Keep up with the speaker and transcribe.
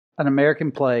An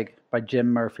American Plague by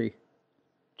Jim Murphy.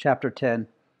 Chapter 10.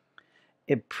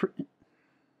 An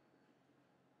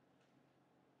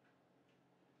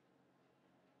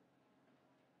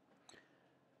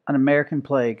American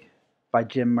Plague by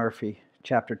Jim Murphy.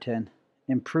 Chapter 10.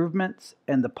 Improvements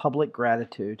and the Public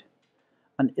Gratitude.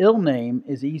 An ill name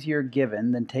is easier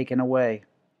given than taken away.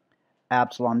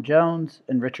 Absalom Jones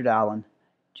and Richard Allen,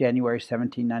 January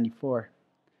 1794.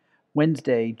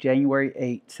 Wednesday, January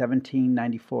 8,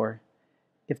 1794.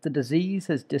 If the disease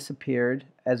has disappeared,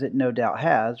 as it no doubt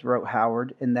has, wrote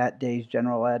Howard in that day's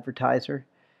General Advertiser,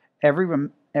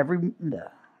 An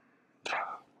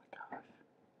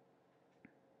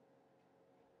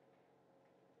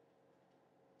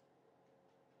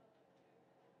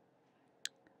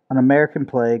American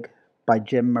Plague by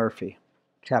Jim Murphy.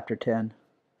 Chapter 10.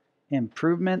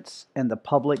 Improvements and the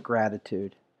Public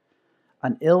Gratitude.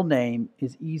 An ill name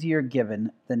is easier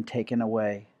given than taken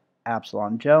away.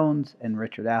 Absalom Jones and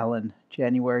Richard Allen,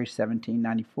 January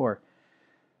 1794.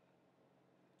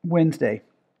 Wednesday,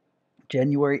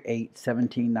 January 8,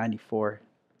 1794.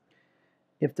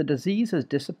 If the disease has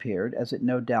disappeared, as it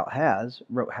no doubt has,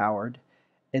 wrote Howard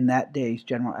in that day's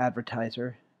General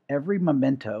Advertiser, every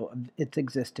memento of its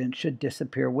existence should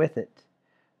disappear with it,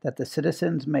 that the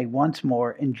citizens may once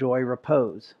more enjoy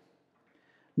repose.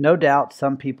 No doubt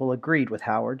some people agreed with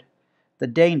Howard. The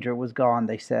danger was gone,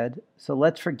 they said, so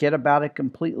let's forget about it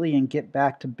completely and get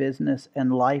back to business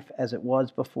and life as it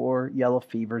was before yellow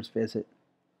fever's visit.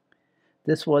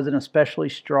 This was an especially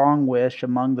strong wish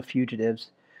among the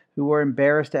fugitives, who were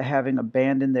embarrassed at having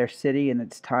abandoned their city in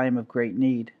its time of great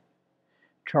need.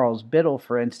 Charles Biddle,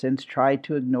 for instance, tried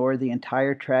to ignore the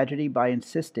entire tragedy by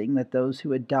insisting that those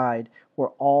who had died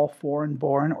were all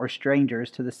foreign-born or strangers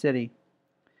to the city.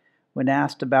 When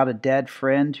asked about a dead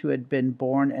friend who had been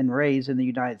born and raised in the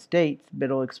United States,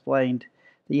 Biddle explained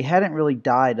that he hadn't really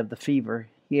died of the fever.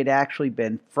 He had actually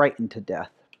been frightened to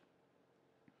death.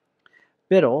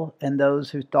 Biddle, and those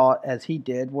who thought as he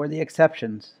did, were the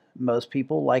exceptions. Most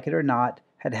people, like it or not,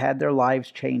 had had their lives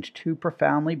changed too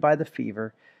profoundly by the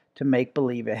fever to make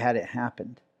believe it hadn't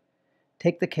happened.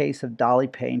 Take the case of Dolly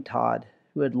Payne Todd,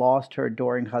 who had lost her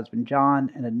adoring husband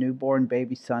John and a newborn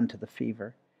baby son to the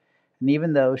fever. And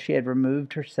even though she had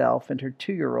removed herself and her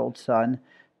 2-year-old son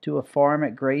to a farm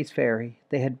at Gray's Ferry,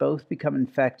 they had both become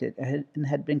infected and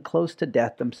had been close to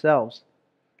death themselves.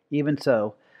 Even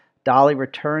so, Dolly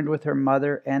returned with her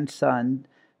mother and son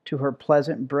to her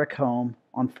pleasant brick home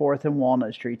on 4th and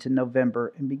Walnut Streets in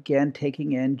November and began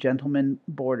taking in gentlemen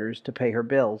boarders to pay her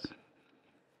bills.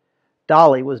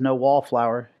 Dolly was no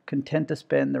wallflower, content to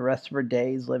spend the rest of her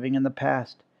days living in the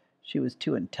past. She was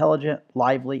too intelligent,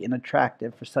 lively, and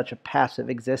attractive for such a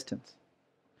passive existence.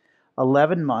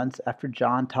 11 months after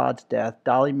John Todd's death,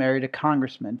 Dolly married a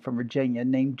congressman from Virginia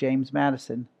named James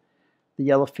Madison. The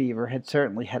yellow fever had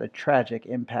certainly had a tragic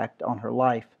impact on her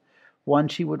life, one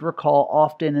she would recall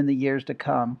often in the years to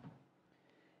come.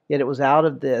 Yet it was out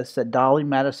of this that Dolly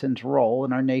Madison's role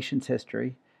in our nation's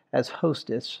history as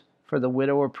hostess for the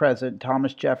widower President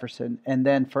Thomas Jefferson and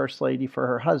then First Lady for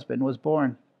her husband was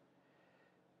born.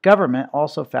 Government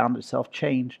also found itself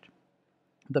changed.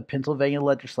 The Pennsylvania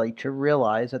legislature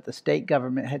realized that the state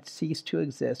government had ceased to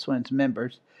exist when its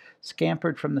members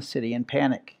scampered from the city in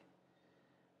panic.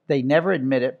 They never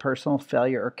admitted personal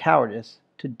failure or cowardice.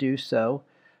 To do so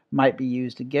might be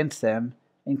used against them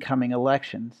in coming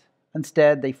elections.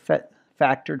 Instead, they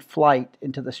factored flight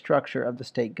into the structure of the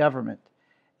state government.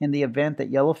 In the event that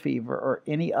yellow fever or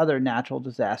any other natural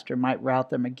disaster might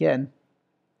rout them again,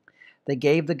 they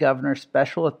gave the governor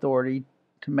special authority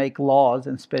to make laws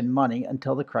and spend money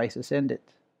until the crisis ended.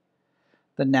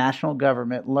 The national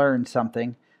government learned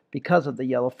something because of the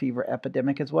yellow fever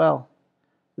epidemic as well.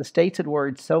 The states had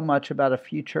worried so much about a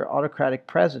future autocratic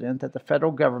president that the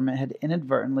federal government had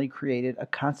inadvertently created a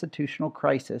constitutional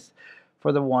crisis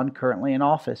for the one currently in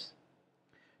office.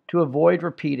 To avoid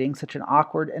repeating such an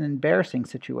awkward and embarrassing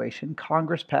situation,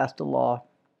 Congress passed a law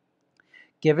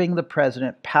giving the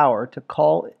president power to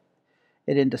call it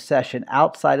into session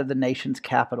outside of the nation's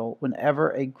capital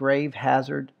whenever a grave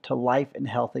hazard to life and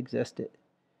health existed.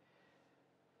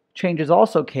 Changes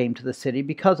also came to the city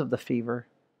because of the fever.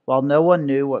 While no one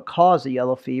knew what caused the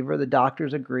yellow fever, the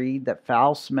doctors agreed that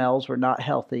foul smells were not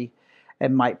healthy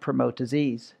and might promote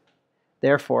disease.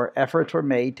 Therefore, efforts were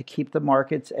made to keep the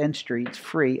markets and streets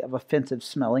free of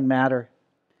offensive-smelling matter.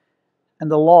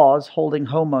 And the laws holding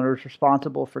homeowners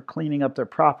responsible for cleaning up their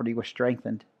property were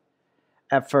strengthened.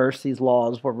 At first, these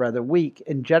laws were rather weak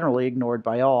and generally ignored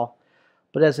by all,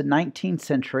 but as the 19th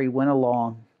century went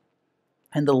along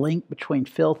and the link between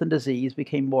filth and disease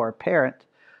became more apparent,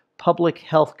 public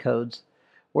health codes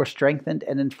were strengthened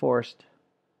and enforced.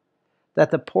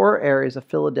 That the poorer areas of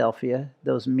Philadelphia,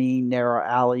 those mean, narrow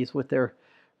alleys with their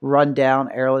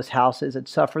run-down, airless houses, had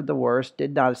suffered the worst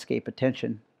did not escape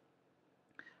attention.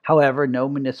 However, no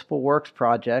municipal works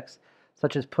projects,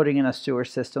 such as putting in a sewer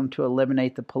system to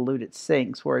eliminate the polluted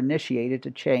sinks, were initiated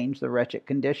to change the wretched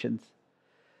conditions.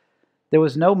 There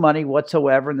was no money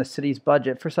whatsoever in the city's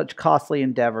budget for such costly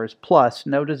endeavors, plus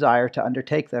no desire to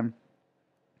undertake them.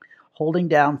 Holding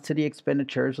down city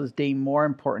expenditures was deemed more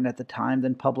important at the time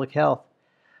than public health.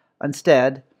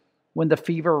 Instead, when the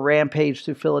fever rampaged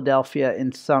through Philadelphia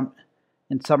in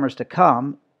summers to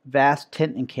come, vast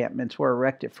tent encampments were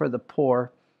erected for the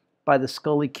poor by the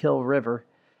Schuylkill River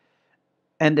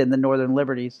and in the Northern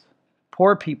Liberties.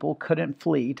 Poor people couldn't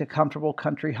flee to comfortable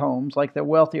country homes like their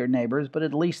wealthier neighbors, but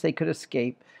at least they could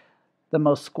escape the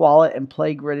most squalid and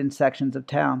plague-ridden sections of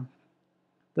town.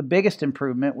 The biggest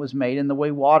improvement was made in the way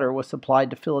water was supplied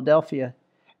to Philadelphia.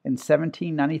 In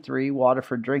 1793, water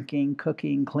for drinking,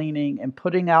 cooking, cleaning, and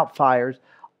putting out fires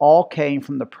all came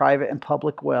from the private and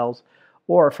public wells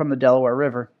or from the Delaware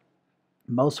River.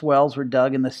 Most wells were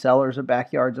dug in the cellars or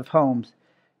backyards of homes,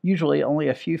 usually only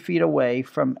a few feet away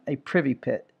from a privy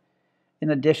pit. In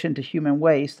addition to human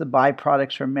waste, the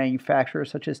byproducts from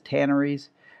manufacturers such as tanneries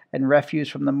and refuse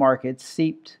from the markets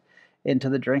seeped into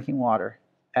the drinking water.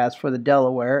 As for the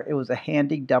Delaware, it was a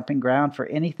handy dumping ground for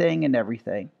anything and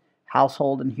everything: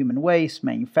 household and human waste,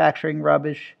 manufacturing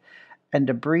rubbish, and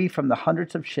debris from the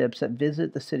hundreds of ships that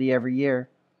visit the city every year.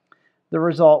 The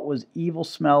result was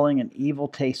evil-smelling and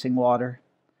evil-tasting water.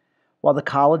 While the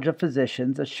College of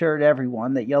Physicians assured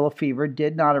everyone that yellow fever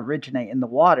did not originate in the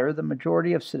water, the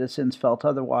majority of citizens felt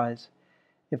otherwise.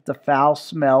 If the foul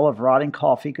smell of rotting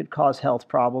coffee could cause health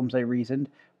problems, they reasoned,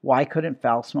 why couldn't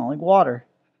foul-smelling water?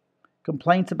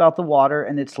 Complaints about the water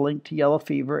and its link to yellow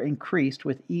fever increased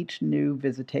with each new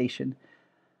visitation,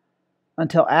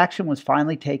 until action was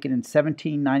finally taken in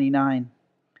 1799.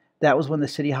 That was when the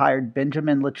city hired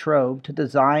Benjamin Latrobe to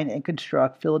design and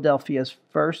construct Philadelphia's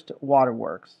first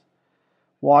waterworks.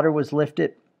 Water was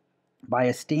lifted by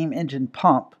a steam engine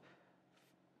pump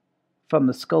from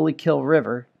the Schuylkill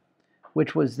River,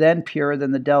 which was then purer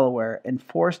than the Delaware, and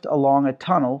forced along a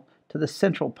tunnel to the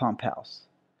central pump house.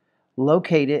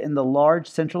 Located in the large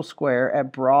central square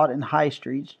at Broad and High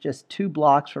Streets, just 2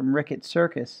 blocks from Ricketts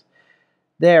Circus.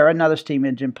 There, another steam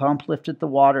engine pump lifted the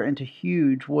water into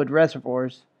huge wood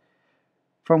reservoirs,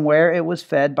 from where it was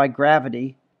fed by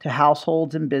gravity to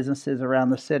households and businesses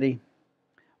around the city.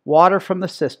 Water from the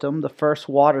system, the first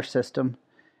water system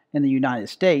in the United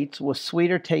States, was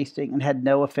sweeter tasting and had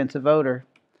no offensive odor.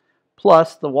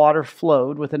 Plus, the water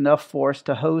flowed with enough force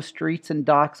to hose streets and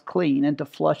docks clean and to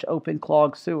flush open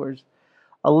clogged sewers,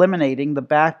 eliminating the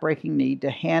back-breaking need to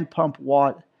hand pump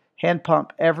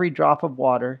every drop of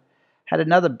water. Had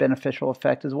another beneficial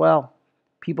effect as well.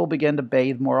 People began to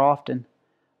bathe more often.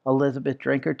 Elizabeth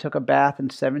Drinker took a bath in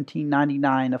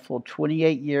 1799, a full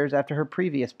 28 years after her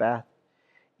previous bath.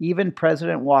 Even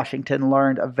President Washington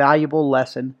learned a valuable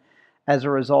lesson as a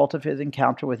result of his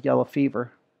encounter with yellow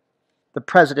fever. The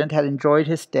president had enjoyed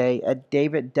his stay at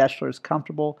David Deschler's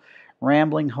comfortable,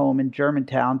 rambling home in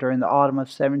Germantown during the autumn of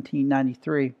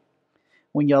 1793.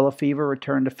 When yellow fever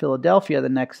returned to Philadelphia the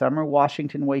next summer,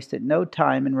 Washington wasted no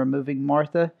time in removing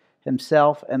Martha,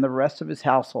 himself, and the rest of his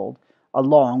household,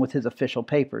 along with his official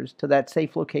papers, to that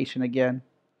safe location again.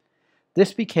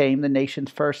 This became the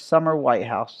nation's first summer White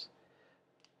House.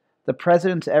 The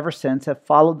presidents ever since have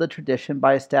followed the tradition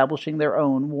by establishing their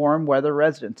own warm weather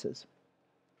residences.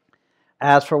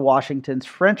 As for Washington's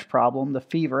French problem, the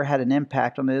fever had an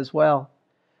impact on it as well.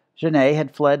 Genet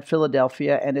had fled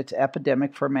Philadelphia and its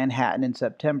epidemic for Manhattan in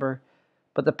September,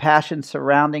 but the passion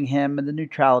surrounding him and the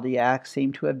Neutrality Act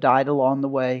seemed to have died along the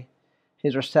way.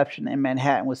 His reception in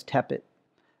Manhattan was tepid.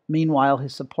 Meanwhile,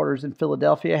 his supporters in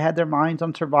Philadelphia had their minds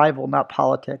on survival, not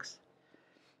politics.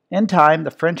 In time,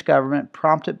 the French government,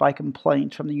 prompted by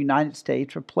complaints from the United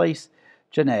States, replaced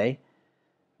Genet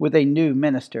with a new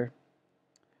minister,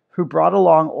 who brought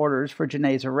along orders for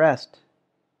Genet's arrest.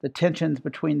 The tensions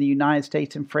between the United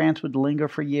States and France would linger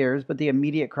for years, but the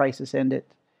immediate crisis ended.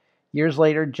 Years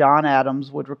later, John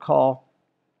Adams would recall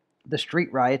the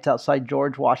street riots outside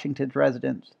George Washington's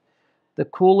residence. The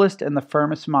coolest and the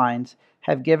firmest minds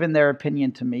have given their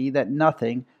opinion to me that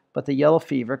nothing but the yellow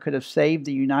fever could have saved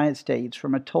the United States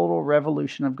from a total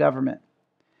revolution of government.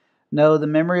 No, the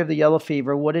memory of the yellow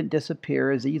fever wouldn't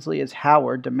disappear as easily as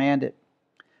Howard demanded.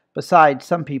 Besides,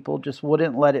 some people just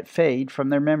wouldn't let it fade from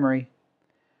their memory.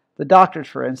 The doctors,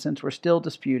 for instance, were still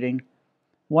disputing.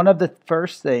 One of the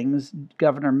first things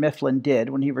Governor Mifflin did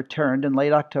when he returned in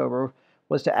late October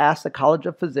was to ask the College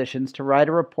of Physicians to write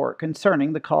a report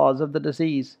concerning the cause of the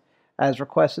disease. As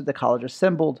requested, the college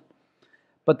assembled,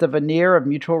 but the veneer of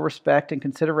mutual respect and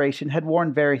consideration had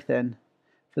worn very thin.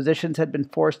 Physicians had been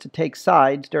forced to take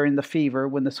sides during the fever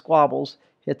when the squabbles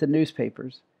hit the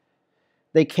newspapers.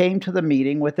 They came to the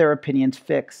meeting with their opinions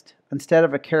fixed. Instead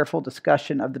of a careful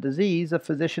discussion of the disease, the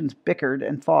physicians bickered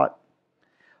and fought.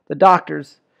 The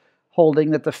doctors,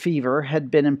 holding that the fever had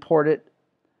been imported,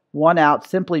 won out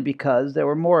simply because there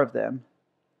were more of them.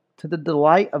 To the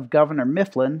delight of Governor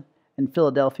Mifflin and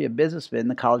Philadelphia businessmen,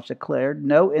 the college declared,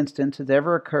 no instance has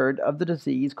ever occurred of the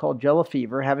disease called yellow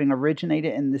fever having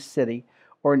originated in this city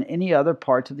or in any other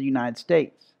parts of the United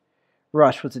States.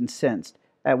 Rush was incensed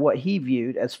at what he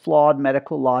viewed as flawed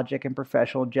medical logic and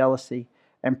professional jealousy,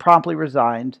 and promptly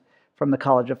resigned from the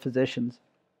College of Physicians.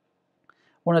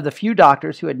 One of the few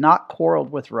doctors who had not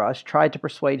quarreled with Rush tried to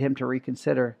persuade him to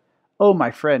reconsider. "Oh, my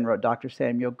friend," wrote Dr.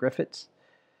 Samuel Griffiths,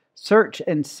 "search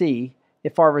and see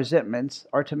if our resentments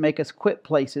are to make us quit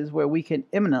places where we can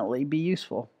eminently be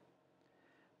useful."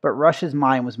 But Rush's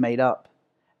mind was made up,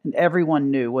 and everyone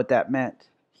knew what that meant.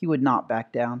 He would not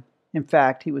back down. In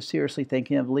fact, he was seriously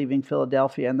thinking of leaving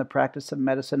Philadelphia and the practice of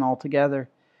medicine altogether.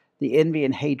 "The envy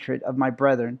and hatred of my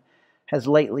brethren has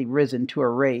lately risen to a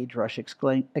rage," Rush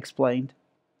explained.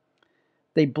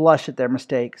 "They blush at their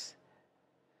mistakes.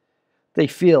 They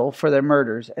feel for their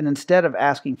murders, and instead of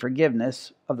asking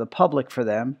forgiveness of the public for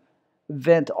them,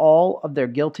 vent all of their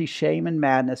guilty shame and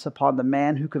madness upon the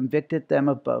man who convicted them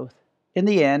of both." In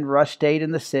the end, Rush stayed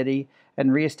in the city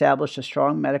and reestablished a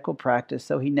strong medical practice,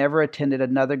 though he never attended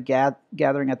another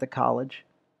gathering at the college.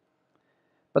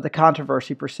 But the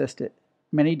controversy persisted.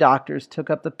 Many doctors took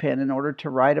up the pen in order to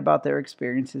write about their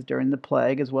experiences during the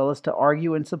plague, as well as to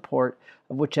argue in support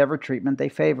of whichever treatment they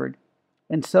favored.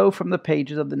 And so, from the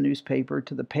pages of the newspaper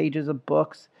to the pages of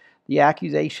books, the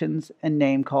accusations and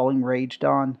name-calling raged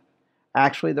on.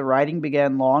 Actually, the writing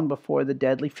began long before the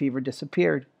deadly fever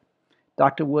disappeared.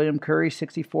 Dr. William Curry's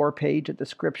 64-page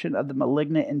description of the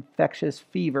malignant infectious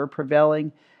fever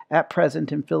prevailing at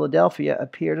present in Philadelphia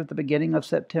appeared at the beginning of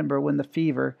September, when the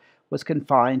fever was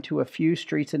confined to a few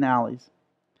streets and alleys.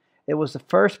 It was the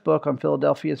first book on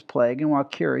Philadelphia's plague, and while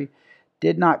Curie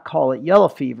did not call it yellow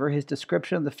fever, his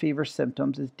description of the fever's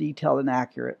symptoms is detailed and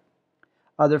accurate.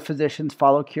 Other physicians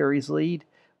followed Curie's lead,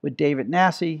 with David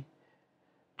Nasse,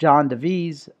 John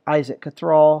Devise, Isaac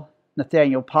Cathrall,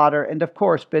 Nathaniel Potter, and of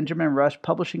course Benjamin Rush,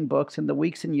 publishing books in the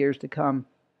weeks and years to come.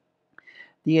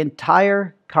 The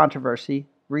entire controversy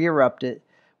re-erupted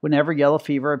whenever yellow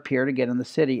fever appeared again in the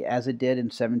city, as it did in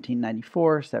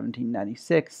 1794,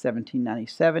 1796,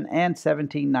 1797, and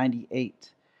 1798.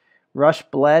 Rush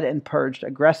bled and purged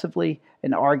aggressively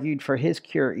and argued for his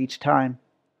cure each time.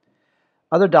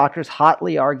 Other doctors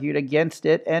hotly argued against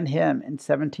it and him. In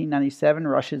 1797,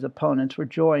 Rush's opponents were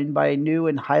joined by a new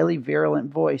and highly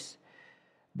virulent voice,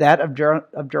 that of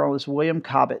journalist William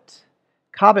Cobbett.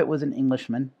 Cobbett was an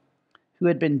Englishman who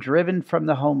had been driven from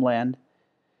the homeland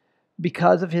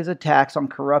because of his attacks on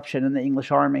corruption in the English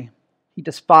army. He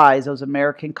despised those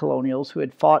American colonials who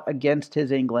had fought against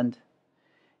his England.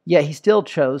 Yet he still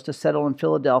chose to settle in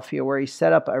Philadelphia, where he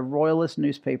set up a royalist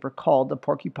newspaper called the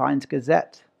Porcupine's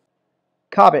Gazette.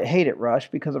 Cobbett hated Rush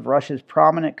because of Rush's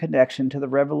prominent connection to the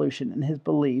Revolution and his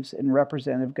beliefs in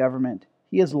representative government.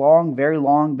 He has long, very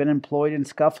long, been employed in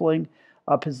scuffling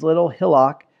up his little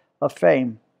hillock of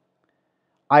fame.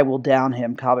 "I will down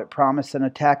him," Cobbett promised, and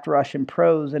attacked Rush in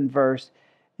prose and verse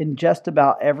in just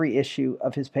about every issue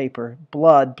of his paper.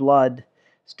 "Blood, blood.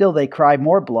 Still they cry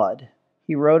more blood."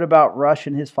 He wrote about Rush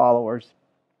and his followers.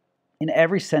 "In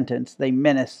every sentence they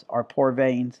menace our poor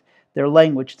veins. Their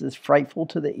language is as frightful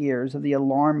to the ears of the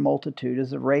alarmed multitude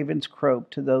as the ravens croak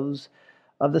to those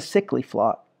of the sickly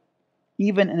flock."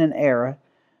 Even in an era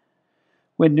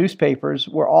when newspapers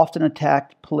were often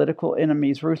attacked political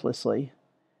enemies ruthlessly,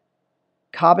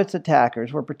 Cobbett's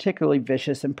attackers were particularly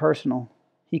vicious and personal.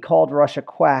 He called Rush a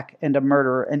quack and a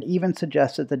murderer, and even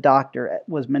suggested the doctor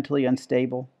was mentally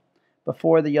unstable.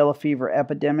 Before the yellow fever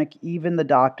epidemic, even the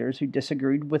doctors who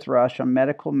disagreed with Rush on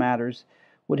medical matters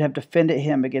would have defended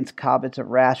him against Cobbett's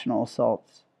irrational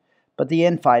assaults. But the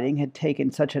infighting had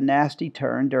taken such a nasty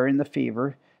turn during the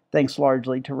fever, thanks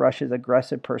largely to Rush's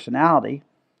aggressive personality,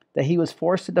 that he was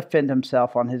forced to defend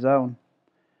himself on his own.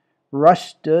 Rush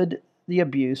stood the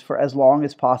abuse for as long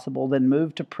as possible, then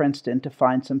moved to Princeton to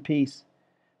find some peace.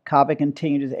 Cobbett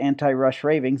continued his anti-Rush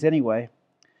ravings anyway.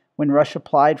 When Rush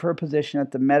applied for a position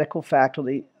at the medical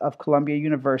faculty of Columbia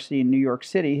University in New York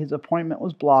City, his appointment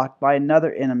was blocked by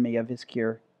another enemy of his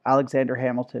cure, Alexander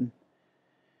Hamilton.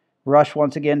 Rush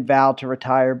once again vowed to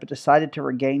retire, but decided to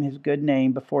regain his good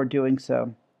name before doing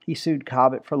so. He sued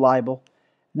Cobbett for libel,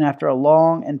 and after a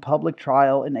long and public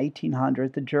trial in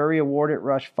 1800, the jury awarded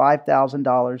Rush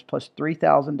 $5,000 plus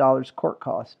 $3,000 court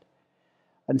costs.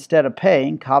 Instead of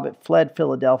paying, Cobbett fled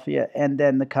Philadelphia and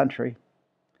then the country.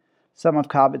 Some of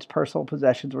Cobbett's personal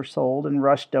possessions were sold, and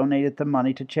Rush donated the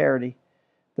money to charity.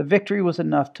 The victory was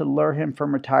enough to lure him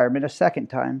from retirement a second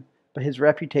time, but his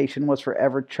reputation was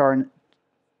forever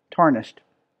tarnished.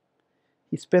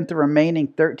 He spent the remaining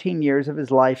 13 years of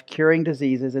his life curing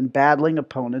diseases and battling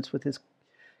opponents with his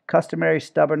customary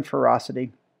stubborn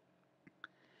ferocity.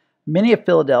 Many of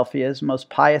Philadelphia's most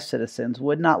pious citizens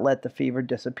would not let the fever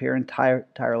disappear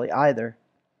entirely either.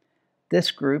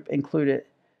 This group included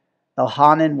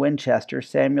Elhanan Winchester,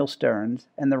 Samuel Stearns,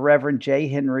 and the Reverend J.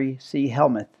 Henry C.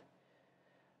 Helmuth.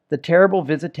 The terrible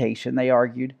visitation, they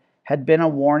argued, had been a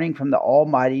warning from the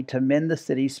Almighty to mend the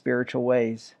city's spiritual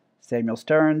ways. Samuel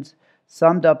Stearns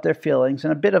summed up their feelings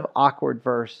in a bit of awkward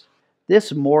verse.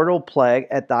 This mortal plague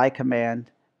at thy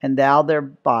command, and thou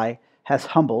thereby hast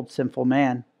humbled sinful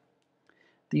man.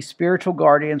 These spiritual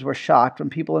guardians were shocked when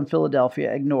people in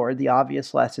Philadelphia ignored the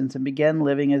obvious lessons and began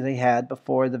living as they had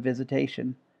before the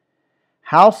visitation.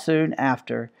 How soon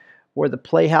after were the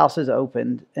playhouses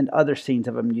opened and other scenes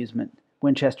of amusement?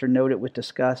 Winchester noted with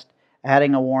disgust,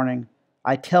 adding a warning,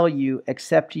 I tell you,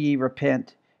 except ye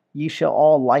repent, ye shall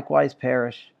all likewise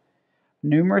perish.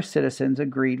 Numerous citizens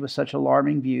agreed with such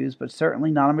alarming views, but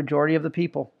certainly not a majority of the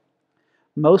people.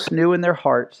 Most knew in their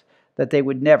hearts that they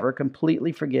would never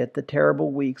completely forget the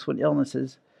terrible weeks when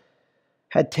illnesses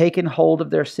had taken hold of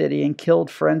their city and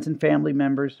killed friends and family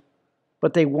members,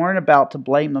 but they weren't about to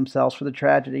blame themselves for the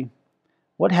tragedy.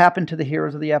 What happened to the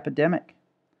heroes of the epidemic?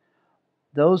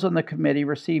 Those on the committee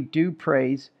received due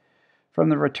praise from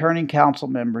the returning council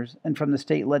members and from the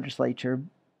state legislature,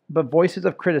 but voices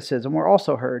of criticism were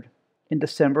also heard. In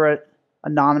December,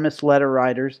 anonymous letter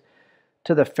writers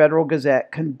to the Federal Gazette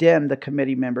condemned the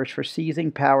committee members for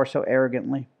seizing power so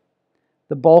arrogantly.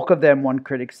 The bulk of them, one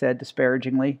critic said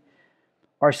disparagingly,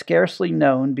 are scarcely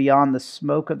known beyond the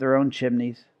smoke of their own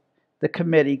chimneys. The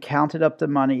committee counted up the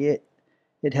money it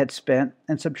had spent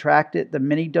and subtracted the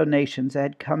many donations that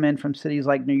had come in from cities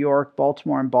like New York,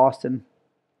 Baltimore, and Boston.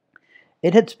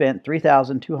 It had spent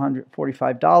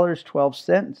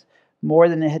 $3,245.12 more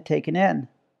than it had taken in.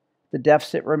 The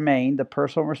deficit remained the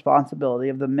personal responsibility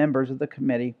of the members of the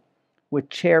committee, with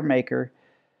chairmaker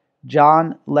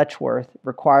John Letchworth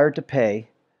required to pay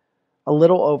a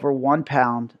little over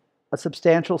 £1, a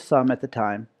substantial sum at the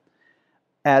time,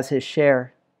 as his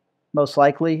share. Most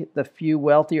likely, the few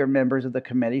wealthier members of the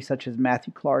committee, such as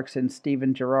Matthew Clarkson,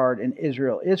 Stephen Girard, and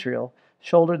Israel,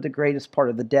 shouldered the greatest part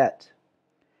of the debt.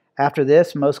 After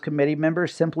this, most committee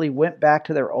members simply went back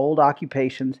to their old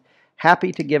occupations,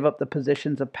 happy to give up the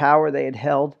positions of power they had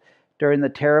held during the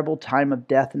terrible time of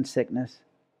death and sickness.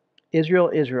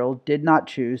 Israel did not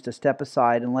choose to step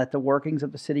aside and let the workings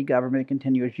of the city government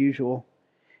continue as usual.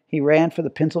 He ran for the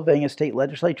Pennsylvania state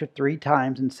legislature 3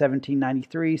 times in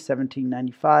 1793,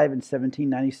 1795, and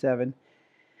 1797.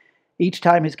 Each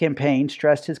time his campaign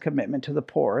stressed his commitment to the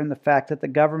poor and the fact that the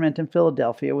government in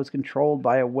Philadelphia was controlled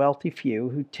by a wealthy few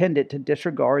who tended to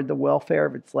disregard the welfare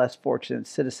of its less fortunate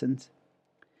citizens.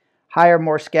 Hire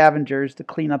more scavengers to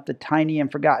clean up the tiny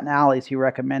and forgotten alleys, he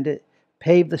recommended,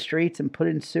 pave the streets, and put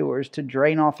in sewers to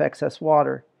drain off excess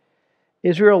water.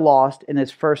 Israel lost in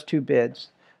his first 2 bids,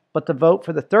 but the vote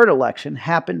for the third election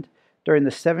happened during the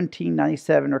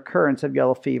 1797 recurrence of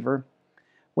yellow fever,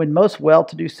 when most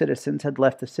well-to-do citizens had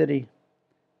left the city.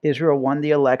 Israel won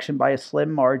the election by a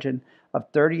slim margin of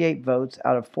 38 votes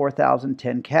out of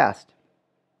 4,010 cast.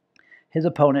 His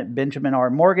opponent, Benjamin R.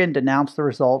 Morgan, denounced the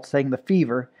results, saying the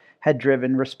fever had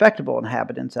driven respectable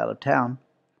inhabitants out of town.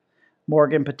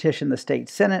 Morgan petitioned the state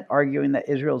Senate, arguing that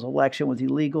Israel's election was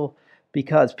illegal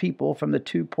because people from the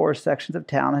 2 poorest sections of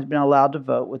town had been allowed to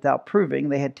vote without proving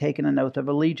they had taken an oath of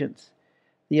allegiance.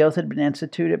 The oath had been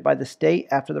instituted by the state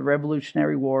after the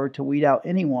Revolutionary War to weed out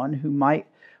anyone who might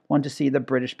want to see the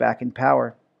British back in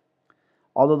power.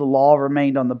 Although the law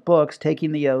remained on the books,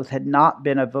 taking the oath had not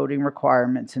been a voting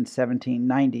requirement since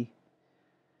 1790.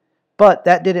 But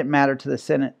that didn't matter to the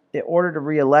Senate. It ordered a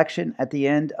re-election at the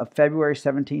end of February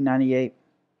 1798.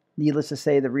 Needless to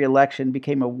say, the re-election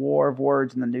became a war of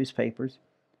words in the newspapers.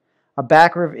 A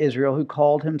backer of Israel who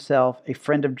called himself a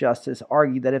friend of justice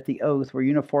argued that if the oath were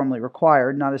uniformly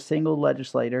required, not a single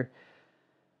legislator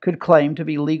could claim to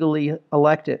be legally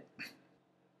elected.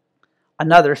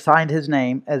 Another signed his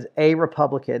name as a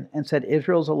Republican and said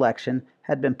Israel's election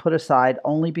had been put aside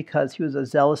only because he was a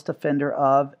zealous defender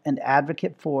of and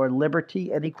advocate for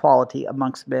liberty and equality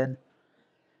amongst men.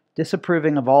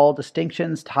 Disapproving of all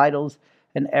distinctions, titles,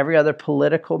 and every other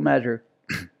political measure,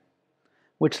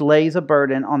 which lays a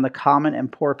burden on the common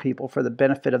and poor people for the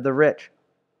benefit of the rich.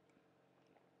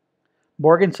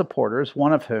 Morgan's supporters,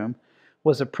 one of whom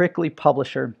was a prickly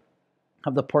publisher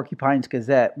of the Porcupines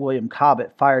Gazette, William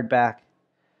Cobbett, fired back,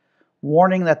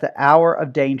 warning that the hour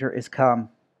of danger is come.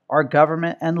 Our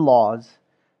government and laws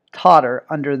totter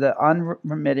under the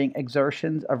unremitting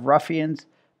exertions of ruffians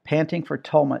panting for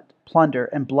tumult, plunder,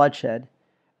 and bloodshed,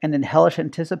 and in hellish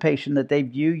anticipation that they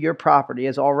view your property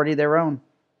as already their own.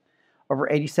 Over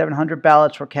 8,700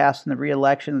 ballots were cast in the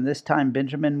re-election, and this time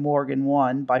Benjamin Morgan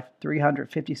won by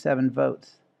 357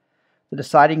 votes. The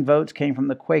deciding votes came from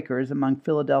the Quakers, among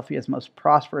Philadelphia's most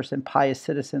prosperous and pious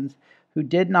citizens, who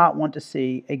did not want to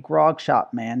see a grog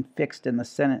shop man fixed in the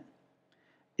Senate.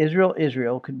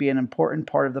 Israel could be an important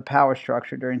part of the power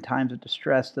structure during times of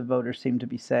distress, the voters seemed to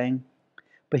be saying,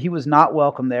 but he was not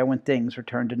welcome there when things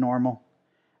returned to normal.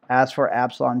 As for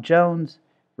Absalom Jones,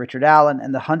 Richard Allen,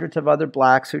 and the hundreds of other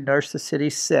blacks who nursed the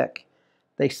city's sick,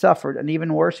 they suffered an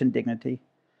even worse indignity.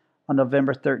 On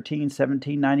November 13,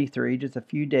 1793, just a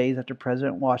few days after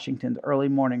President Washington's early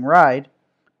morning ride,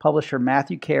 publisher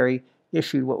Matthew Carey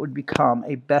issued what would become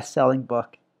a best-selling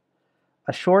book,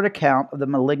 a short account of the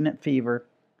malignant fever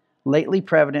lately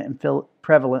prevalent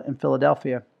in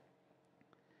Philadelphia.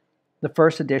 The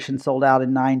first edition sold out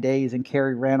in 9 days, and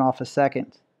Carey ran off a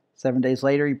second. 7 days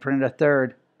later, he printed a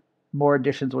third. More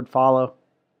editions would follow.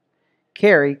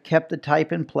 Carey kept the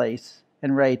type in place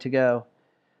and ready to go,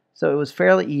 so it was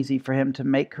fairly easy for him to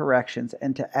make corrections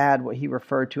and to add what he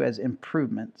referred to as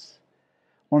improvements.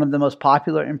 One of the most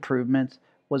popular improvements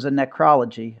was a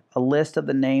necrology, a list of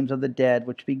the names of the dead,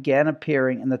 which began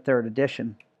appearing in the third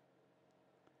edition.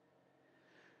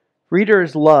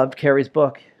 Readers loved Carey's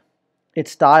book.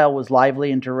 Its style was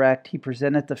lively and direct. He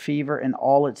presented the fever in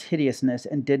all its hideousness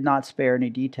and did not spare any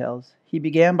details. He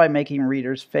began by making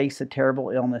readers face the terrible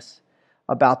illness.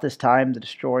 About this time, the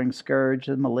destroying scourge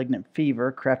of malignant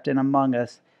fever crept in among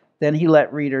us. Then he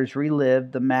let readers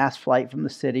relive the mass flight from the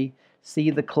city, see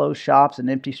the closed shops and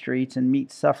empty streets, and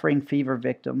meet suffering fever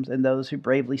victims and those who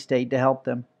bravely stayed to help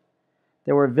them.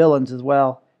 There were villains as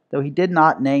well, though he did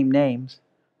not name names.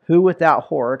 Who without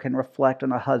horror can reflect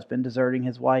on a husband deserting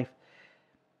his wife?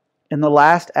 In the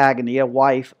last agony, a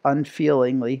wife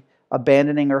unfeelingly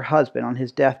abandoning her husband on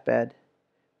his deathbed,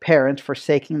 parents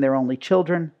forsaking their only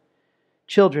children,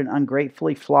 children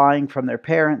ungratefully flying from their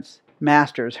parents,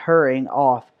 masters hurrying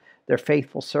off their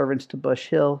faithful servants to Bush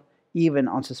Hill, even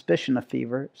on suspicion of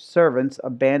fever, servants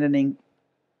abandoning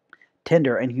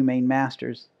tender and humane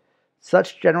masters.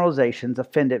 Such generalizations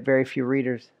offended very few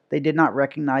readers. They did not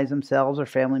recognize themselves or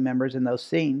family members in those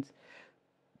scenes.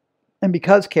 And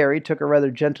because Carey took a rather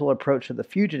gentle approach to the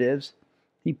fugitives,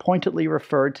 he pointedly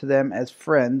referred to them as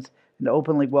friends and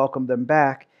openly welcomed them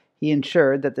back. He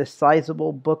ensured that this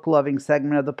sizable, book-loving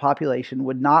segment of the population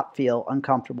would not feel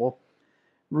uncomfortable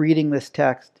reading this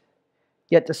text.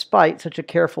 Yet despite such a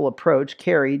careful approach,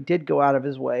 Carey did go out of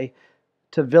his way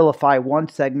to vilify one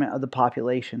segment of the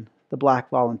population, the black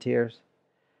volunteers.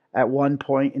 At one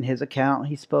point in his account,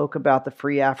 he spoke about the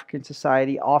Free African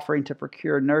Society offering to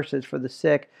procure nurses for the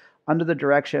sick under the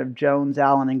direction of Jones,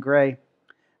 Allen, and Gray.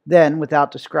 Then,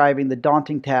 without describing the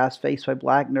daunting task faced by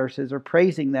black nurses or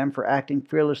praising them for acting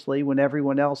fearlessly when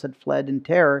everyone else had fled in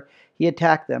terror, he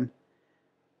attacked them.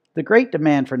 The great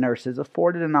demand for nurses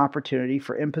afforded an opportunity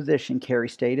for imposition, Carey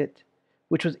stated,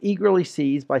 which was eagerly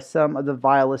seized by some of the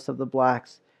vilest of the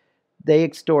blacks. They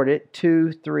extorted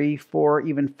 $2, $3, $4,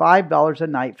 even $5 a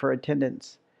night for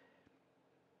attendance.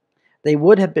 They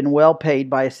would have been well paid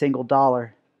by a single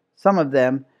dollar. Some of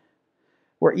them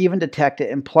were even detected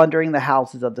in plundering the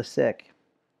houses of the sick.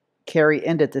 Carey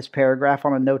ended this paragraph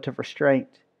on a note of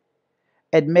restraint,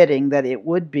 admitting that it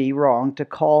would be wrong to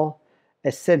call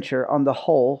a censure on the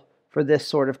whole for this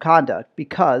sort of conduct,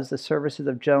 because the services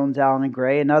of Jones, Allen, and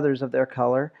Gray, and others of their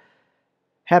color,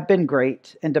 have been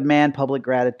great and demand public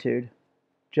gratitude.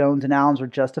 Jones and Allen were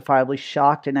justifiably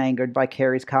shocked and angered by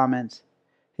Carey's comments.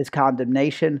 His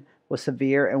condemnation was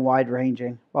severe and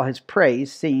wide-ranging, while his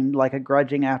praise seemed like a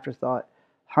grudging afterthought.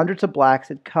 Hundreds of blacks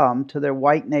had come to their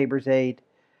white neighbors' aid.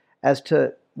 As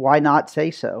to why not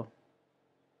say so?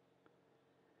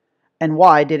 And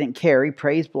why didn't Carey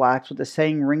praise blacks with the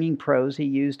same ringing prose he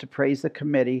used to praise the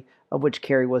committee of which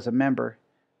Carey was a member?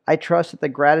 I trust that the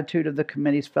gratitude of the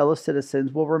committee's fellow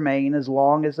citizens will remain as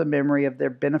long as the memory of their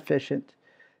beneficent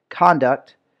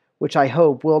conduct, which I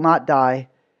hope will not die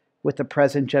with the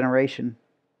present generation.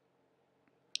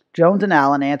 Jones and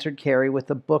Allen answered Carey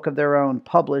with a book of their own,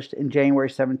 published in January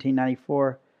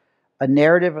 1794, a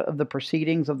narrative of the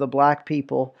proceedings of the black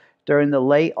people during the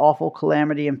late awful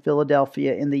calamity in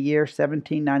Philadelphia in the year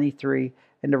 1793,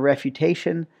 and a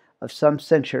refutation of some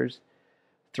censures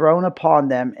thrown upon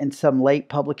them in some late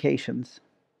publications.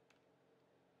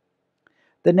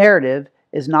 The narrative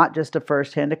is not just a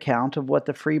first-hand account of what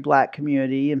the free black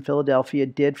community in Philadelphia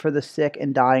did for the sick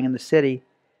and dying in the city.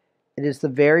 It is the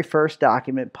very first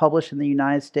document published in the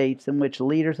United States in which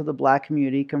leaders of the black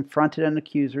community confronted an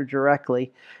accuser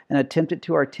directly and attempted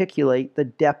to articulate the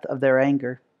depth of their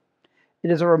anger.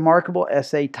 It is a remarkable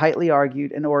essay, tightly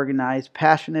argued and organized,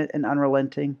 passionate and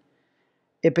unrelenting.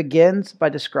 It begins by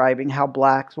describing how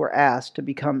blacks were asked to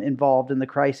become involved in the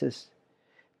crisis,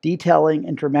 detailing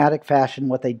in dramatic fashion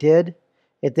what they did.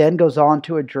 It then goes on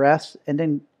to address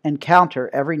and counter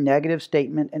every negative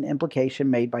statement and implication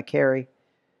made by Carey.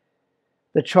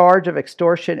 The charge of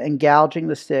extortion and gouging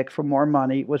the sick for more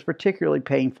money was particularly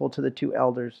painful to the two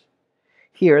elders.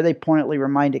 Here they pointedly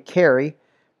reminded Carey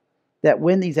that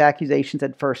when these accusations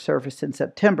had first surfaced in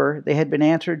September, they had been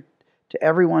answered to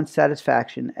everyone's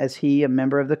satisfaction, as he, a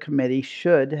member of the committee,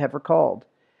 should have recalled.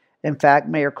 In fact,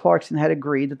 Mayor Clarkson had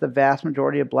agreed that the vast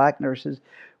majority of black nurses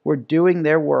were doing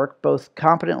their work both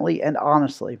competently and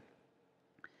honestly.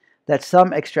 That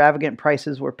some extravagant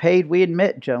prices were paid, we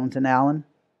admit, wrote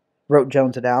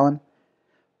Jones and Allen.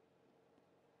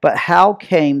 But how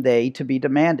came they to be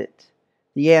demanded?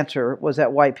 The answer was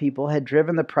that white people had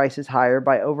driven the prices higher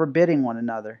by overbidding one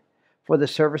another for the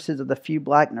services of the few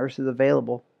black nurses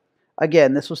available.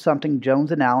 Again, this was something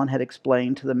Jones and Allen had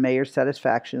explained to the mayor's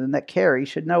satisfaction and that Carey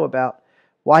should know about.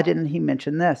 Why didn't he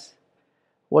mention this?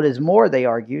 What is more, they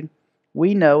argued,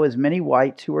 we know as many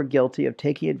whites who are guilty of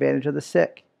taking advantage of the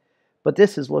sick, but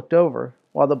this is looked over,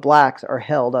 while the blacks are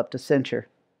held up to censure.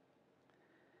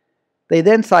 They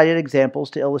then cited examples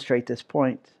to illustrate this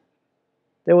point.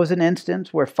 There was an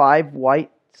instance where 5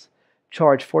 whites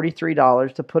charged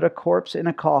 $43 to put a corpse in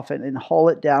a coffin and haul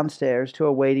it downstairs to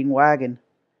a waiting wagon.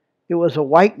 It was a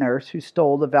white nurse who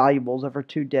stole the valuables of her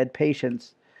 2 dead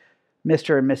patients,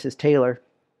 Mr. and Mrs. Taylor,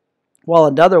 while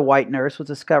another white nurse was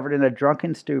discovered in a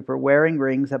drunken stupor wearing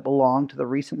rings that belonged to the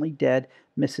recently dead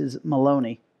Mrs.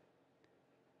 Maloney.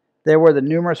 There were the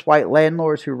numerous white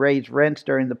landlords who raised rents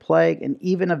during the plague and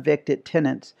even evicted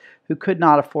tenants who could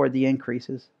not afford the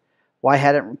increases. Why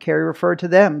hadn't Carey referred to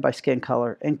them by skin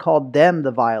color and called them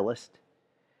the vilest?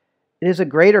 It is a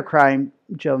greater crime,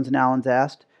 Jones and Allen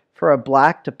asked, for a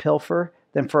black to pilfer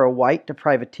than for a white to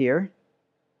privateer?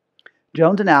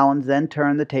 Jones and Allen then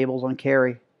turned the tables on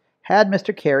Carey. Had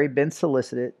Mr. Carey been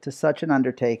solicited to such an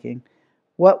undertaking,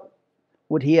 what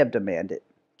would he have demanded?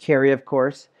 Carey, of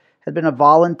course, had been a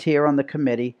volunteer on the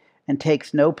committee and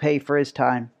takes no pay for his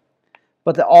time.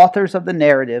 But the authors of the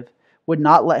narrative would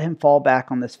not let him fall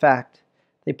back on this fact.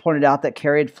 They pointed out that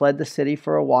Carey had fled the city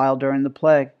for a while during the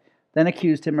plague, then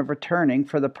accused him of returning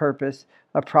for the purpose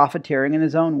of profiteering in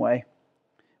his own way.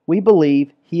 We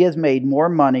believe he has made more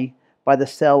money by the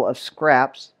sale of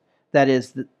scraps, that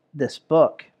is, this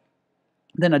book,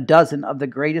 than a dozen of the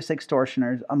greatest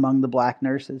extortioners among the black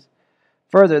nurses.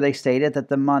 Further, they stated that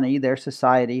the money their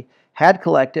society had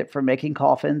collected for making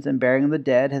coffins and burying the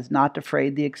dead has not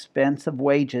defrayed the expense of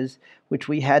wages which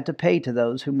we had to pay to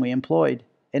those whom we employed.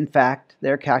 In fact,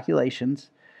 their calculations,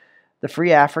 the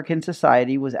Free African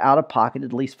Society was out of pocket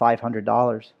at least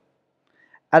 $500.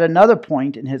 At another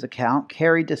point in his account,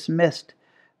 Carey dismissed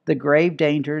the grave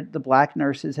danger the black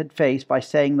nurses had faced by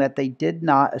saying that they did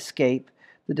not escape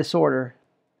the disorder.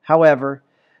 However,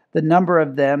 the number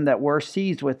of them that were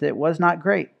seized with it was not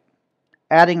great,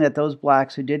 adding that those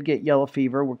blacks who did get yellow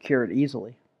fever were cured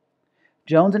easily.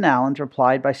 Jones and Allen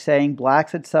replied by saying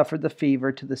blacks had suffered the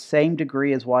fever to the same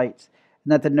degree as whites,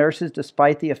 and that the nurses,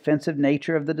 despite the offensive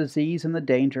nature of the disease and the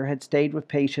danger, had stayed with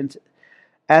patients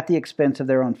at the expense of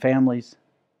their own families.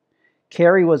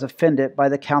 Carey was offended by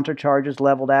the countercharges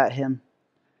leveled at him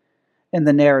in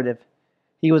the narrative.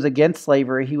 He was against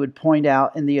slavery, he would point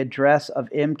out in the address of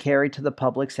M. Carey to the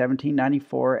public,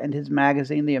 1794, and his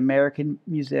magazine, The American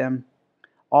Museum,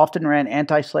 often ran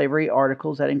anti-slavery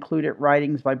articles that included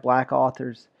writings by black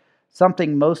authors,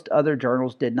 something most other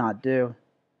journals did not do.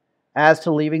 As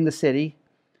to leaving the city,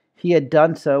 he had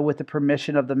done so with the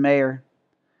permission of the mayor,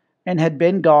 and had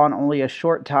been gone only a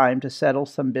short time to settle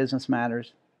some business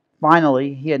matters.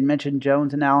 Finally, he had mentioned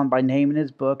Jones and Allen by name in his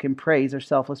book and praised their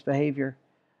selfless behavior.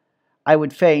 I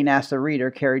would fain ask the reader,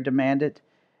 Carey demanded,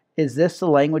 is this the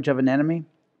language of an enemy?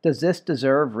 Does this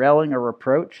deserve railing or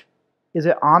reproach? Is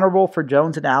it honorable for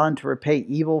Jones and Allen to repay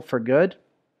evil for good?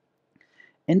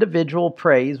 Individual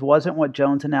praise wasn't what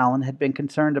Jones and Allen had been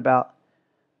concerned about.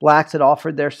 Blacks had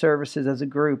offered their services as a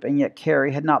group, and yet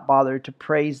Carey had not bothered to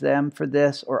praise them for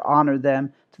this or honor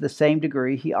them to the same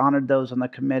degree he honored those on the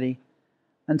committee.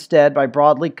 Instead, by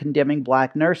broadly condemning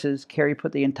black nurses, Carey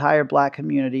put the entire black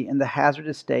community in the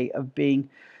hazardous state of being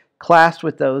classed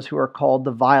with those who are called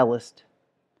the vilest.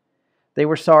 They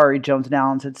were sorry, Jones and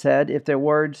Allen had said, if their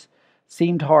words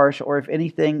seemed harsh or if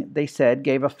anything they said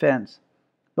gave offense.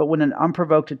 But when an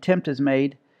unprovoked attempt is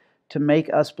made to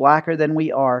make us blacker than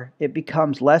we are, it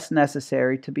becomes less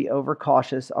necessary to be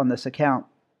overcautious on this account.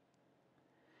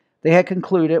 They had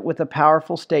concluded with a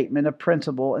powerful statement of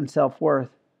principle and self-worth.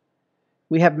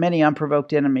 We have many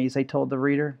unprovoked enemies, they told the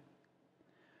reader,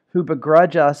 who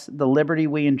begrudge us the liberty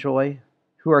we enjoy,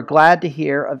 who are glad to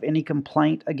hear of any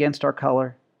complaint against our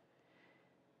color.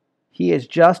 He is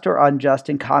just or unjust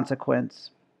in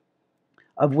consequence,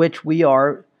 of which we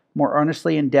are more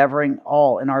earnestly endeavoring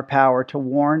all in our power to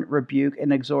warn, rebuke,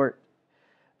 and exhort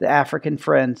the African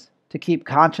friends to keep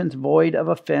conscience void of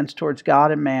offense towards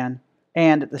God and man,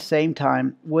 and at the same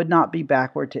time would not be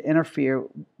backward to interfere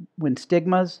when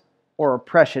stigmas or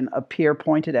oppression appear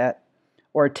pointed at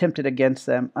or attempted against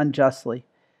them unjustly.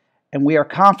 And we are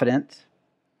confident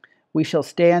we shall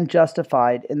stand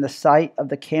justified in the sight of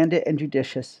the candid and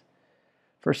judicious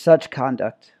for such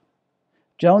conduct.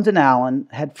 Jones and Allen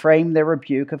had framed their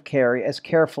rebuke of Carey as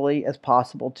carefully as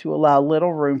possible to allow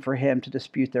little room for him to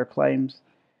dispute their claims.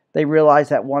 They realized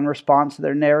that one response to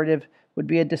their narrative would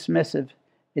be a dismissive,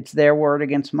 it's their word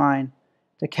against mine.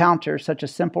 To counter such a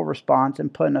simple response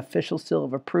and put an official seal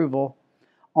of approval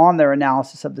on their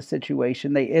analysis of the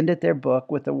situation, they ended their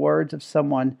book with the words of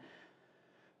someone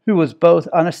who was both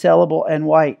unassailable and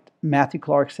white, Matthew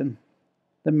Clarkson.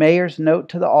 The mayor's note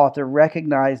to the author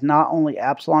recognized not only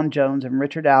Absalom Jones and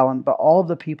Richard Allen, but all of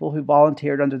the people who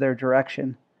volunteered under their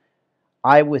direction.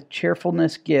 I with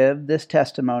cheerfulness give this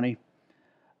testimony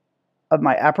of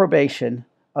my approbation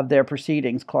of their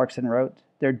proceedings, Clarkson wrote.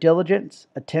 Their diligence,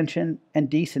 attention, and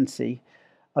decency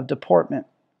of deportment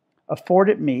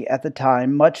afforded me at the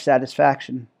time much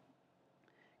satisfaction.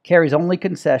 Carey's only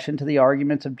concession to the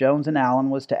arguments of Jones and Allen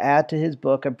was to add to his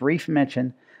book a brief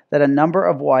mention that a number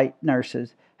of white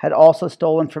nurses had also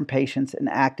stolen from patients and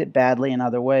acted badly in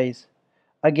other ways.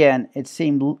 Again, it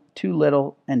seemed too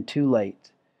little and too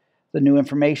late. The new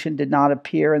information did not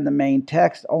appear in the main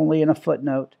text, only in a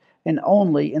footnote, and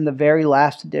only in the very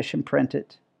last edition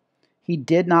printed. He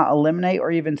did not eliminate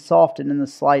or even soften in the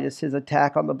slightest his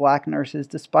attack on the black nurses,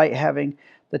 despite having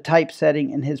the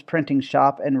typesetting in his printing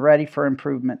shop and ready for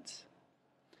improvements.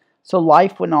 So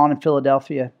life went on in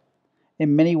Philadelphia.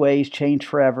 In many ways changed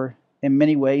forever, in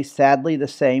many ways sadly the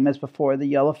same as before the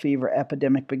yellow fever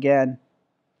epidemic began.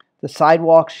 The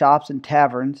sidewalks, shops, and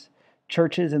taverns,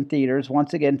 churches and theaters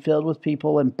once again filled with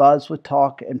people and buzzed with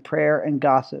talk and prayer and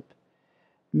gossip.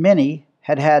 Many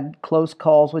had had close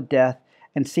calls with death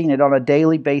and seen it on a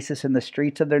daily basis in the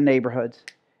streets of their neighborhoods.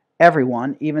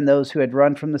 Everyone, even those who had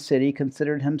run from the city,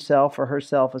 considered himself or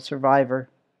herself a survivor.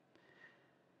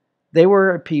 They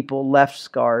were a people left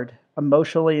scarred,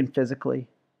 emotionally and physically.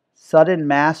 Sudden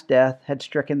mass death had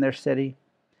stricken their city,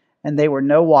 and they were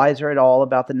no wiser at all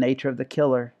about the nature of the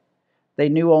killer. They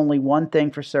knew only one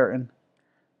thing for certain.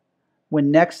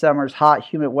 When next summer's hot,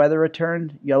 humid weather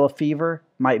returned, yellow fever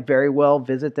might very well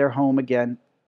visit their home again,